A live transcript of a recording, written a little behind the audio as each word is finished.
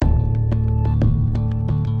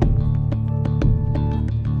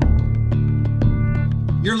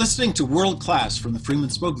You're listening to World Class from the Freeman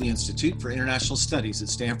Spogli Institute for International Studies at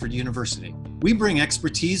Stanford University. We bring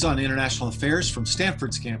expertise on international affairs from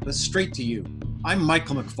Stanford's campus straight to you. I'm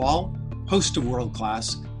Michael McFaul, host of World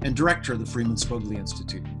Class and director of the Freeman Spogli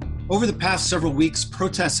Institute. Over the past several weeks,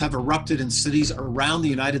 protests have erupted in cities around the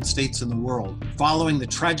United States and the world following the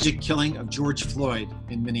tragic killing of George Floyd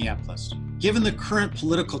in Minneapolis. Given the current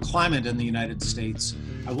political climate in the United States,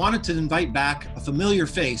 I wanted to invite back a familiar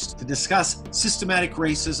face to discuss systematic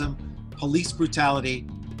racism, police brutality,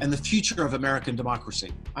 and the future of American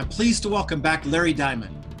democracy. I'm pleased to welcome back Larry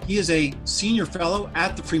Diamond. He is a senior fellow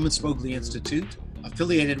at the Freeman Spogli Institute,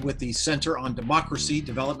 affiliated with the Center on Democracy,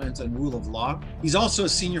 Development, and Rule of Law. He's also a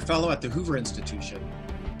senior fellow at the Hoover Institution.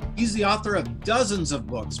 He's the author of dozens of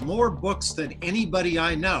books, more books than anybody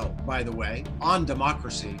I know, by the way, on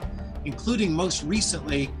democracy, including most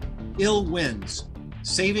recently, Ill Winds,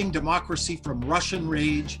 Saving Democracy from Russian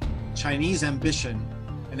Rage, Chinese Ambition,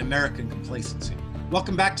 and American Complacency.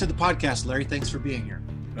 Welcome back to the podcast, Larry. Thanks for being here.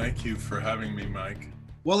 Thank you for having me, Mike.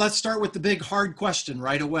 Well, let's start with the big hard question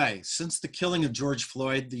right away. Since the killing of George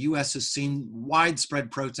Floyd, the U.S. has seen widespread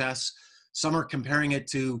protests. Some are comparing it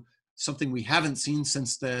to something we haven't seen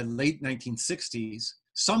since the late 1960s.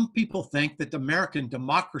 Some people think that American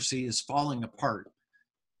democracy is falling apart.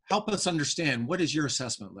 Help us understand. What is your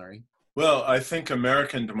assessment, Larry? Well, I think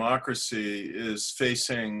American democracy is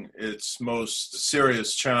facing its most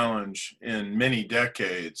serious challenge in many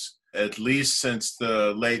decades, at least since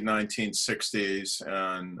the late 1960s,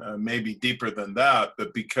 and maybe deeper than that,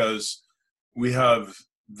 but because we have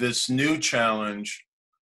this new challenge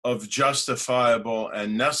of justifiable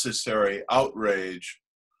and necessary outrage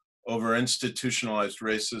over institutionalized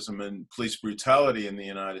racism and police brutality in the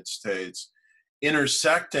United States,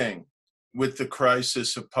 intersecting with the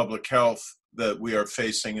crisis of public health that we are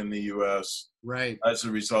facing in the U.S. Right. As a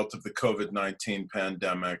result of the COVID-19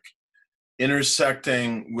 pandemic,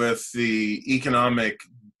 intersecting with the economic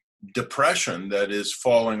depression that is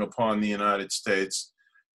falling upon the United States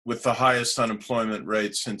with the highest unemployment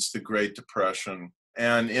rate since the Great Depression,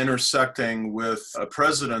 and intersecting with a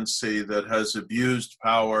presidency that has abused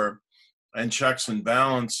power and checks and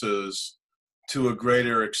balances to a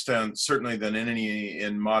greater extent, certainly than any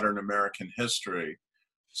in modern American history.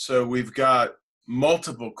 So we've got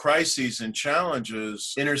multiple crises and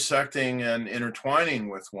challenges intersecting and intertwining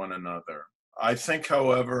with one another. I think,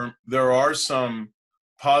 however, there are some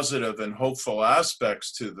positive and hopeful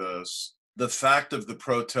aspects to this. The fact of the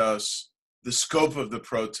protests, the scope of the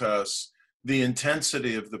protests, the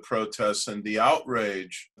intensity of the protests, and the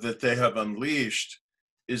outrage that they have unleashed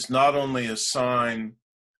is not only a sign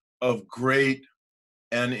of great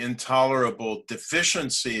and intolerable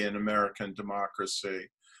deficiency in American democracy,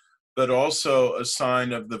 but also a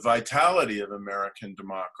sign of the vitality of American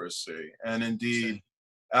democracy. And indeed,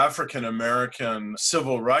 African-American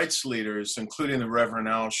civil rights leaders, including the Reverend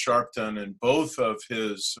Al Sharpton, in both of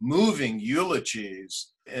his moving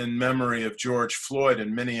eulogies in memory of George Floyd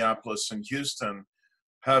in Minneapolis and Houston,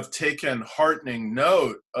 have taken heartening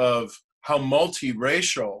note of how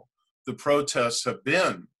multiracial the protests have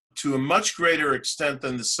been, to a much greater extent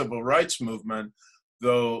than the civil rights movement,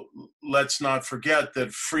 though let's not forget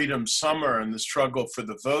that Freedom Summer and the struggle for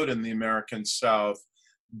the vote in the American South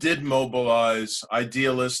did mobilize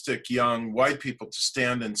idealistic young white people to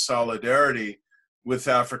stand in solidarity with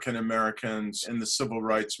African Americans in the civil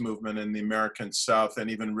rights movement in the American South,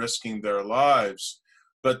 and even risking their lives.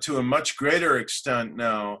 But to a much greater extent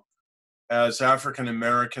now, as African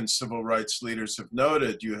American civil rights leaders have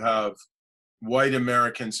noted, you have white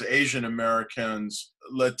Americans, Asian Americans,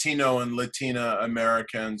 Latino and Latina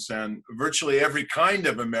Americans, and virtually every kind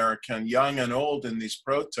of American, young and old, in these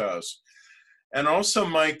protests. And also,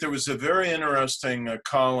 Mike, there was a very interesting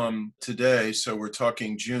column today, so we're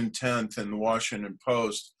talking June 10th in the Washington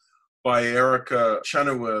Post, by Erica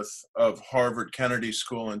Chenoweth of Harvard Kennedy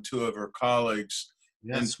School and two of her colleagues.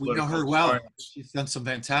 Yes, we know her well. She's done some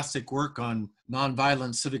fantastic work on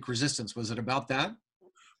nonviolent civic resistance. Was it about that?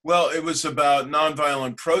 Well, it was about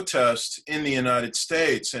nonviolent protests in the United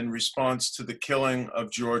States in response to the killing of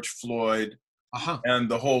George Floyd and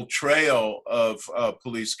the whole trail of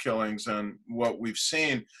police killings and what we've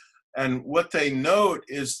seen. And what they note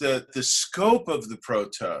is that the scope of the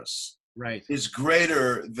protests is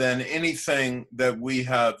greater than anything that we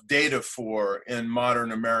have data for in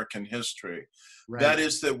modern American history. That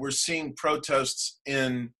is, that we're seeing protests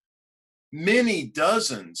in many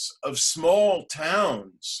dozens of small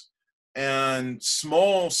towns and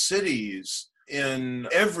small cities in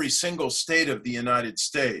every single state of the United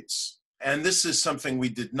States. And this is something we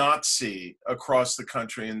did not see across the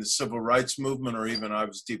country in the civil rights movement, or even I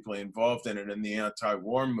was deeply involved in it in the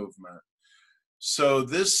anti-war movement. So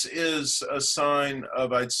this is a sign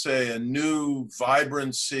of, I'd say, a new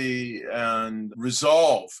vibrancy and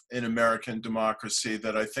resolve in American democracy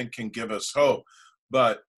that I think can give us hope.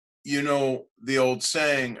 But you know the old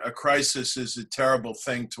saying, a crisis is a terrible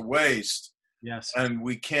thing to waste. Yes. And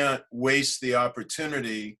we can't waste the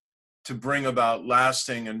opportunity to bring about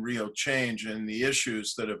lasting and real change in the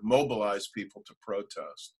issues that have mobilized people to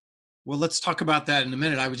protest. Well, let's talk about that in a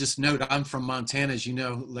minute. I would just note I'm from Montana, as you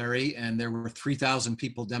know, Larry, and there were 3,000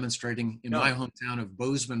 people demonstrating in my hometown of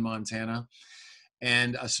Bozeman, Montana,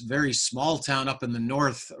 and a very small town up in the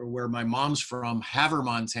north where my mom's from, Havre,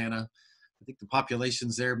 Montana. I think the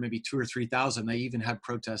population's there, maybe 2,000 or 3,000. They even had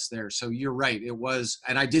protests there. So you're right. It was,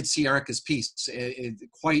 and I did see Erica's piece.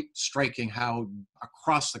 Quite striking how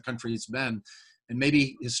across the country it's been, and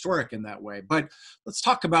maybe historic in that way. But let's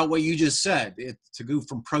talk about what you just said, to go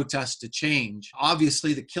from protest to change.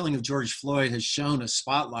 Obviously, the killing of George Floyd has shown a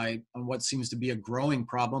spotlight on what seems to be a growing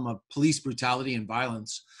problem of police brutality and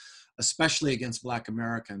violence, especially against Black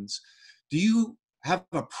Americans. Do you have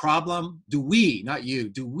a problem? Do we, not you,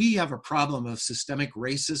 do we have a problem of systemic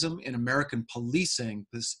racism in American policing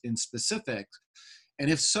in specific? And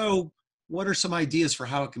if so, what are some ideas for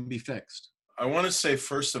how it can be fixed? I want to say,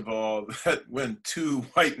 first of all, that when two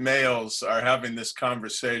white males are having this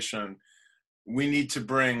conversation, we need to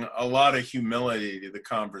bring a lot of humility to the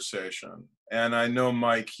conversation. And I know,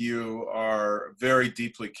 Mike, you are very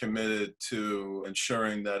deeply committed to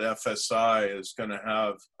ensuring that FSI is going to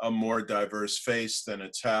have a more diverse face than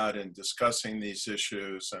it's had in discussing these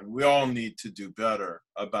issues. And we all need to do better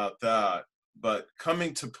about that. But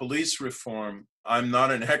coming to police reform, I'm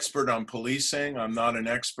not an expert on policing. I'm not an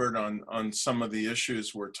expert on some of the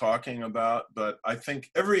issues we're talking about. But I think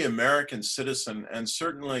every American citizen, and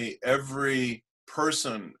certainly every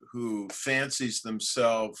person who fancies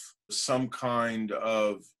themselves some kind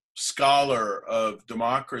of scholar of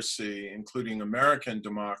democracy, including American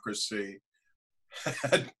democracy,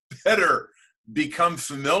 had better become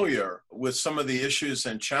familiar with some of the issues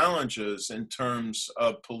and challenges in terms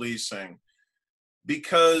of policing.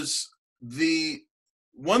 Because the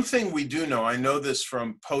one thing we do know, I know this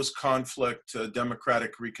from post-conflict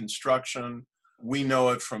democratic reconstruction, we know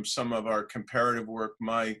it from some of our comparative work,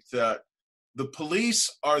 Mike, that the police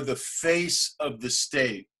are the face of the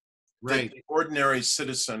state Right. that the ordinary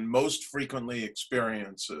citizen most frequently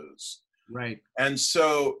experiences. Right. And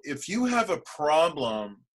so if you have a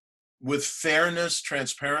problem with fairness,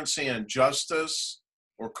 transparency, and justice,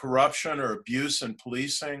 or corruption or abuse in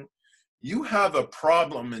policing, you have a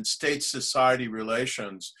problem in state-society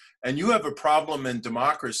relations, and you have a problem in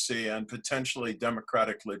democracy and potentially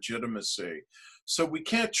democratic legitimacy. So we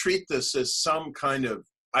can't treat this as some kind of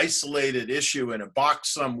isolated issue in a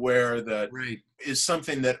box somewhere that is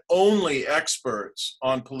something that only experts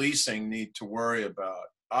on policing need to worry about.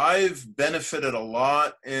 I've benefited a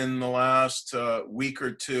lot in the last week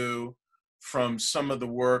or two from some of the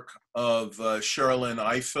work of Sherrilyn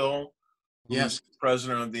Ifill, who's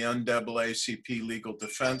president of the NAACP Legal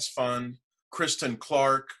Defense Fund, Kristen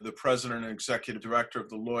Clark, the president and executive director of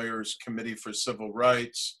the Lawyers Committee for Civil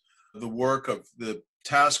Rights, the work of the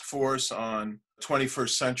task force on 21st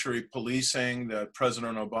century policing that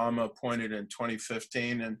President Obama appointed in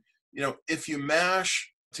 2015. And, you know, if you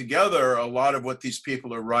mash together a lot of what these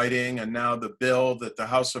people are writing, and now the bill that the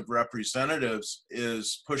House of Representatives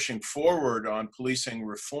is pushing forward on policing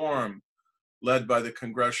reform, led by the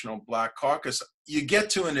Congressional Black Caucus, you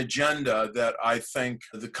get to an agenda that I think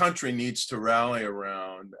the country needs to rally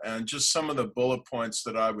around. And just some of the bullet points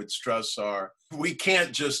that I would stress are, we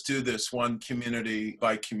can't just do this one community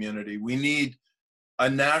by community. We need a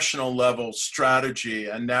national level strategy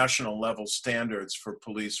and national level standards for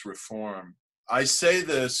police reform. I say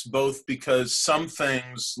this both because some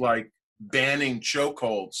things like banning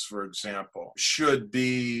chokeholds, for example, should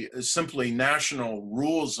be simply national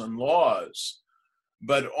rules and laws,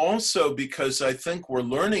 but also because I think we're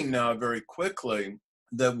learning now very quickly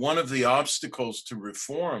that one of the obstacles to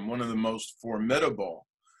reform, one of the most formidable,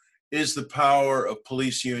 is the power of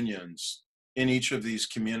police unions in each of these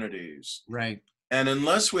communities. Right. And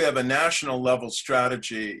unless we have a national level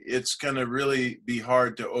strategy, it's going to really be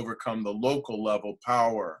hard to overcome the local level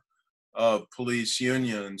power of police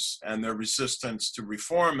unions and their resistance to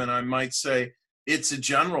reform. And I might say it's a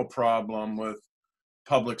general problem with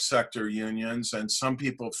public sector unions. And some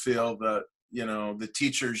people feel that, you know, the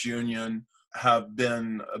teachers union have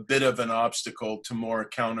been a bit of an obstacle to more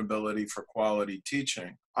accountability for quality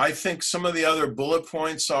teaching. I think some of the other bullet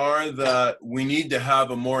points are that we need to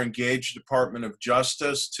have a more engaged Department of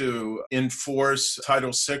Justice to enforce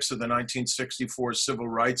Title VI of the 1964 Civil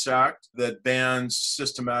Rights Act that bans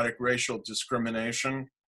systematic racial discrimination,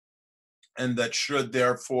 and that should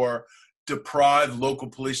therefore deprive local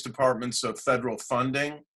police departments of federal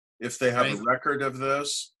funding if they have a record of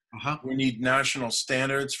this. We need national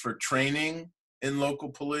standards for training in local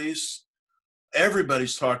police.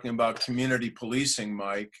 Everybody's talking about community policing,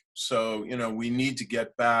 Mike. So, we need to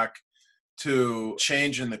get back to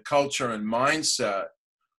changing the culture and mindset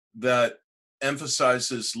that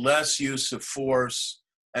emphasizes less use of force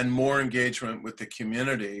and more engagement with the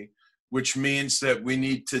community, which means that we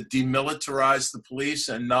need to demilitarize the police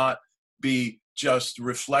and not be just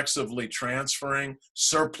reflexively transferring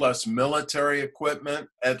surplus military equipment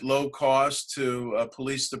at low cost to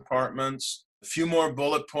police departments. A few more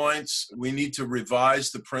bullet points. We need to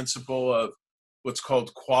revise the principle of what's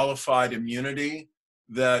called qualified immunity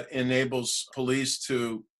that enables police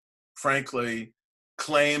to, frankly,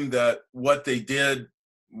 claim that what they did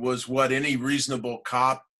was what any reasonable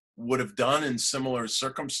cop would have done in similar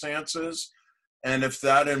circumstances. And if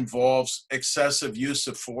that involves excessive use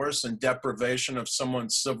of force and deprivation of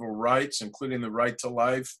someone's civil rights, including the right to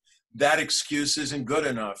life, that excuse isn't good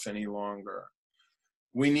enough any longer.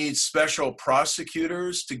 We need special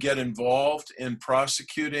prosecutors to get involved in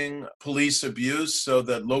prosecuting police abuse so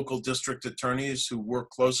that local district attorneys who work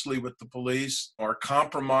closely with the police are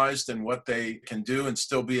compromised in what they can do and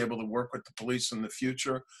still be able to work with the police in the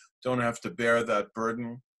future, don't have to bear that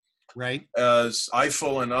burden. Right. As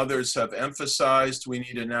Eiffel and others have emphasized, we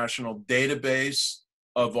need a national database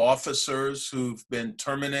of officers who've been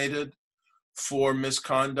terminated for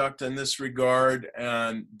misconduct in this regard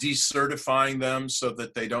and decertifying them so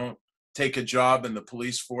that they don't take a job in the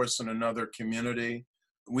police force in another community.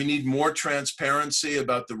 We need more transparency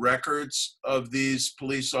about the records of these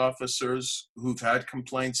police officers who've had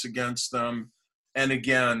complaints against them. And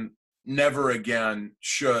again, never again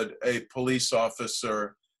should a police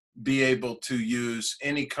officer be able to use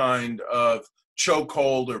any kind of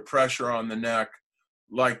chokehold or pressure on the neck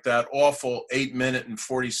like that awful 8-minute and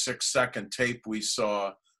 46-second tape we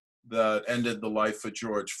saw that ended the life of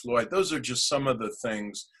George Floyd. Those are just some of the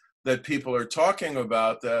things that people are talking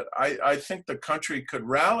about that I think the country could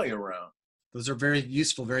rally around. Those are very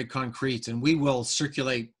useful, very concrete, and we will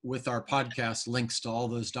circulate with our podcast links to all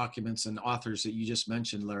those documents and authors that you just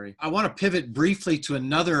mentioned, Larry. I want to pivot briefly to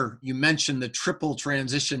another. You mentioned the triple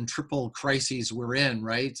transition, triple crises we're in,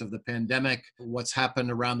 right? Of the pandemic, what's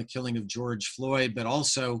happened around the killing of George Floyd, but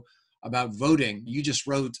also about voting. You just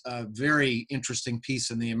wrote a very interesting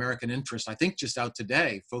piece in the American Interest, I think just out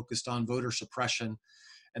today, focused on voter suppression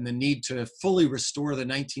and the need to fully restore the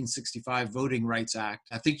 1965 Voting Rights Act.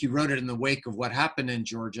 I think you wrote it in the wake of what happened in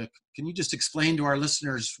Georgia. Can you just explain to our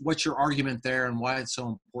listeners what's your argument there and why it's so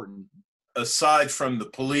important? Aside from the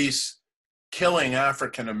police killing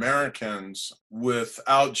African Americans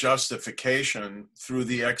without justification through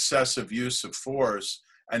the excessive use of force,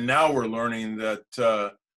 and now we're learning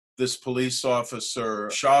that this police officer,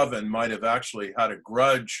 Chauvin, might have actually had a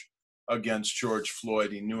grudge against George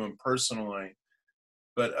Floyd. He knew him personally.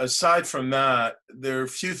 But aside from that, there are a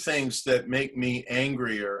few things that make me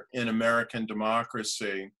angrier in American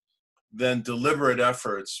democracy than deliberate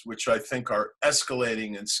efforts, which I think are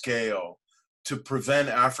escalating in scale, to prevent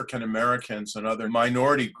African Americans and other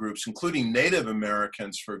minority groups, including Native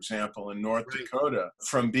Americans, for example, in North Dakota,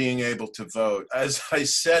 from being able to vote. As I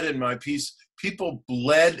said in my piece, people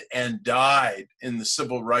bled and died in the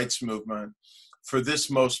civil rights movement for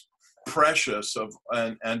this most precious of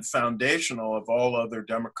and foundational of all other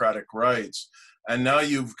democratic rights. And now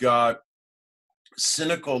you've got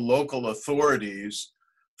cynical local authorities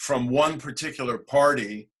from one particular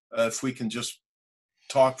party, if we can just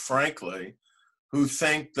talk frankly, who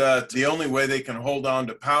think that the only way they can hold on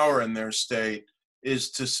to power in their state is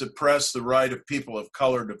to suppress the right of people of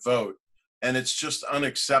color to vote. And it's just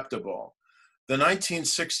unacceptable. The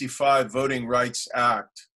 1965 Voting Rights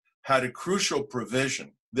Act had a crucial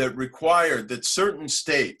provision that required that certain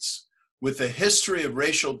states with a history of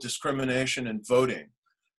racial discrimination in voting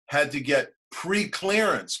had to get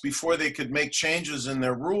pre-clearance before they could make changes in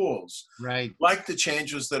their rules. Right. Like the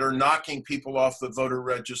changes that are knocking people off the voter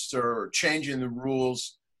register or changing the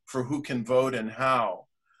rules for who can vote and how.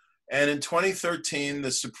 And in 2013,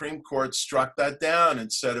 the Supreme Court struck that down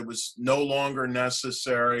and said it was no longer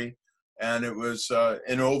necessary and it was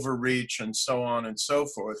an overreach and so on and so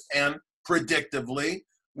forth. And predictably,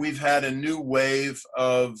 we've had a new wave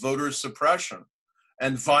of voter suppression.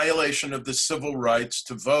 and violation of the civil rights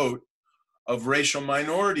to vote of racial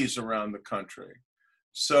minorities around the country.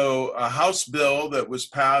 So a House bill that was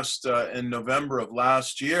passed in November of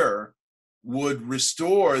last year would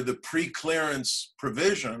restore the pre-clearance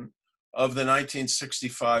provision of the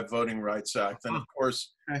 1965 Voting Rights Act. And of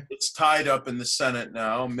course, it's tied up in the Senate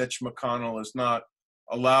now. Mitch McConnell is not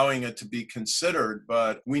allowing it to be considered,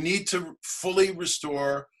 but we need to fully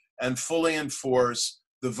restore and fully enforce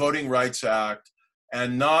the Voting Rights Act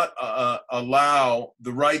and not allow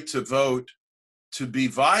the right to vote to be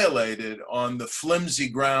violated on the flimsy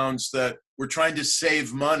grounds that we're trying to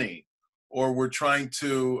save money or we're trying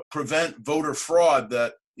to prevent voter fraud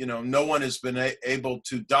that no one has been able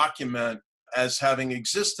to document as having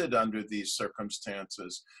existed under these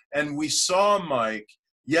circumstances. And we saw, Mike,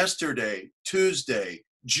 yesterday, Tuesday,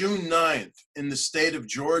 June 9th, in the state of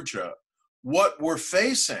Georgia, what we're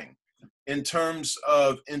facing in terms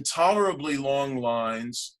of intolerably long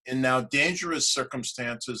lines in now dangerous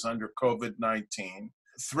circumstances under COVID-19,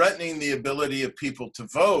 threatening the ability of people to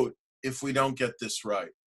vote if we don't get this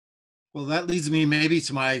right. Well, that leads me maybe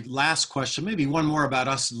to my last question. Maybe one more about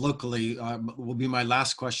us locally will be my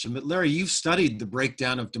last question. But Larry, you've studied the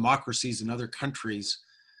breakdown of democracies in other countries.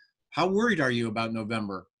 How worried are you about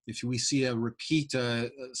November? If we see a repeat,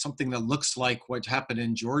 something that looks like what happened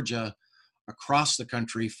in Georgia across the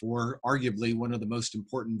country for arguably one of the most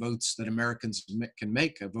important votes that Americans can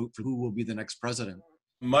make, a vote for who will be the next president.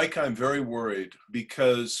 Mike, I'm very worried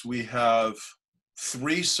because we have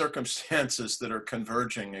three circumstances that are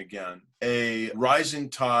converging again. A rising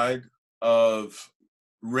tide of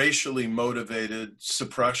racially motivated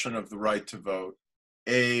suppression of the right to vote,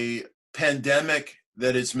 a pandemic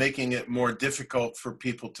that is making it more difficult for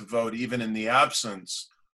people to vote, even in the absence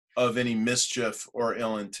of any mischief or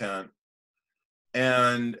ill intent,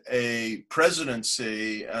 and a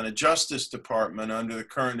presidency and a Justice Department under the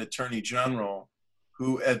current Attorney General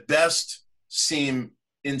who at best seem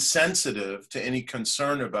insensitive to any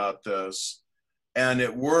concern about this, and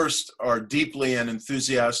at worst are deeply and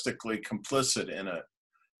enthusiastically complicit in it.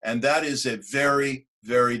 And that is a very,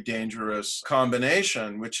 very dangerous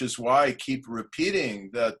combination, which is why I keep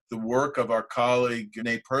repeating that the work of our colleague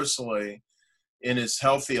Nate Persily in his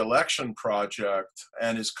Healthy Election Project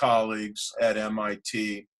and his colleagues at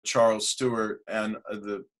MIT, Charles Stewart, and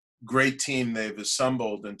the great team they've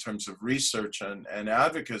assembled in terms of research and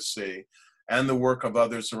advocacy, and the work of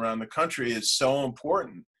others around the country is so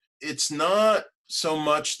important. It's not so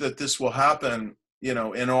much that this will happen,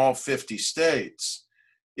 in all 50 states.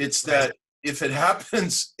 It's that if it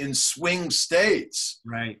happens in swing states,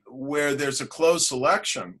 where there's a close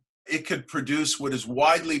election, it could produce what is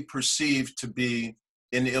widely perceived to be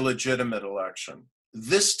an illegitimate election.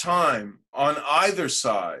 This time, on either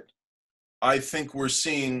side, I think we're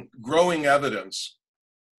seeing growing evidence,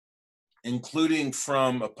 including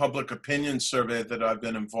from a public opinion survey that I've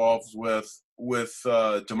been involved with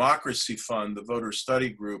Democracy Fund, the voter study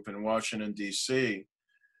group in Washington, D.C.,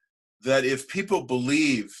 that if people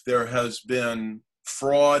believe there has been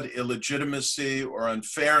fraud, illegitimacy, or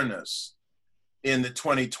unfairness in the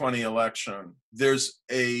 2020 election, there's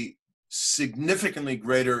a significantly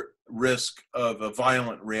greater risk of a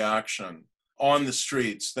violent reaction on the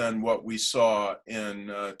streets than what we saw in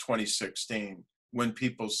 2016, when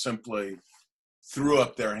people simply threw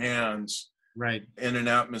up their hands in an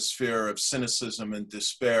atmosphere of cynicism and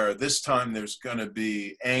despair. This time there's going to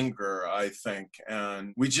be anger, I think,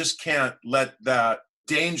 and we just can't let that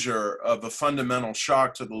danger of a fundamental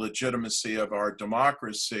shock to the legitimacy of our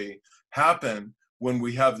democracy happen when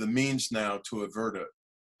we have the means now to avert it.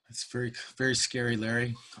 It's very, very scary,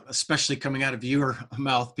 Larry, especially coming out of your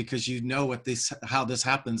mouth, because how this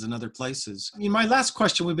happens in other places. My last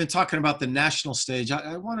question, we've been talking about the national stage.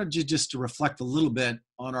 I wanted you just to reflect a little bit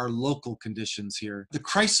on our local conditions here. The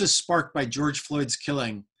crisis sparked by George Floyd's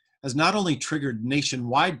killing has not only triggered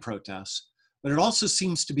nationwide protests, but it also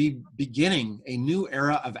seems to be beginning a new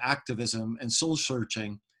era of activism and soul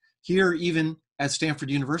searching here, even at Stanford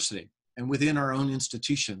University and within our own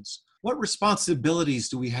institutions. What responsibilities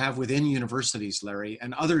do we have within universities, Larry,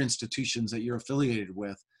 and other institutions that you're affiliated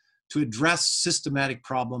with to address systematic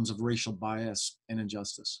problems of racial bias and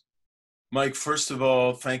injustice? Mike, first of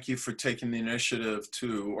all, thank you for taking the initiative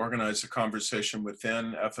to organize a conversation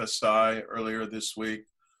within FSI earlier this week.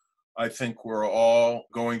 I think we're all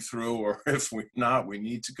going through, or if we're not, we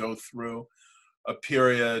need to go through a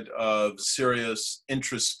period of serious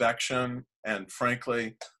introspection and,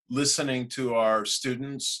 frankly, listening to our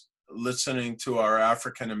students, listening to our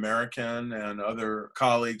African American and other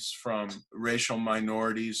colleagues from racial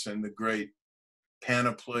minorities and the great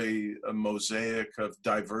panoply, a mosaic of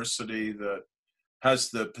diversity that has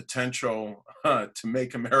the potential to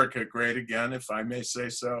make America great again, if I may say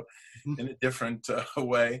so, in a different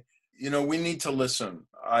way. We need to listen.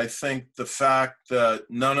 I think the fact that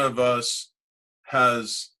none of us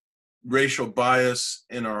has racial bias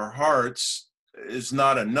in our hearts is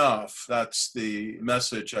not enough. That's the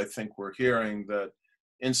message I think we're hearing, that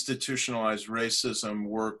institutionalized racism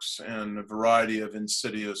works in a variety of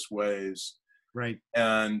insidious ways. Right.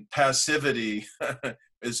 And passivity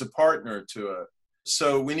is a partner to it.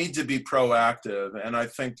 So we need to be proactive. And I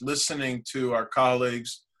think listening to our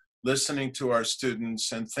colleagues, listening to our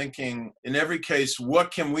students, and thinking in every case,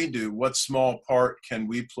 what can we do? What small part can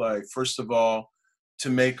we play? First of all, to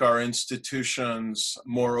make our institutions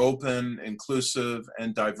more open, inclusive,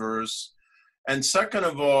 and diverse. And second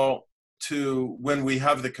of all, to when we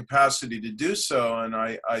have the capacity to do so, and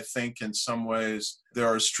I think in some ways there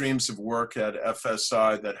are streams of work at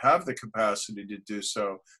FSI that have the capacity to do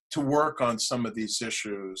so, to work on some of these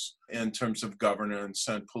issues in terms of governance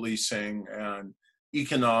and policing and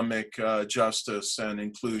economic justice and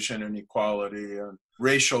inclusion and equality and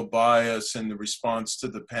racial bias in the response to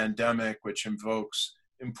the pandemic, which invokes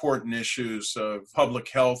important issues of public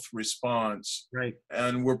health response. Right.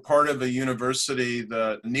 And we're part of a university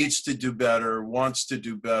that needs to do better, wants to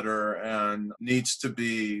do better, and needs to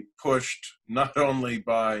be pushed not only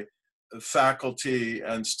by faculty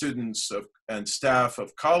and students and staff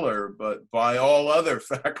of color, but by all other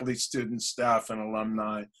faculty, students, staff, and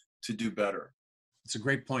alumni to do better. It's a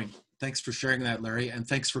great point. Thanks for sharing that, Larry, and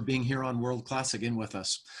thanks for being here on World Class again with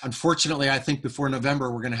us. Unfortunately, I think before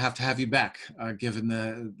November, we're going to have you back, given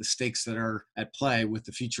the stakes that are at play with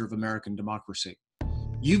the future of American democracy.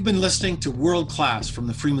 You've been listening to World Class from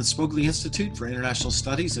the Freeman Spogli Institute for International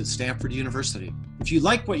Studies at Stanford University. If you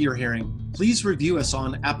like what you're hearing, please review us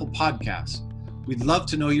on Apple Podcasts. We'd love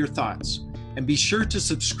to know your thoughts. And be sure to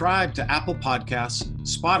subscribe to Apple Podcasts,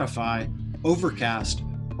 Spotify, Overcast,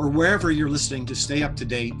 or wherever you're listening to stay up to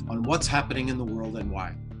date on what's happening in the world and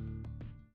why.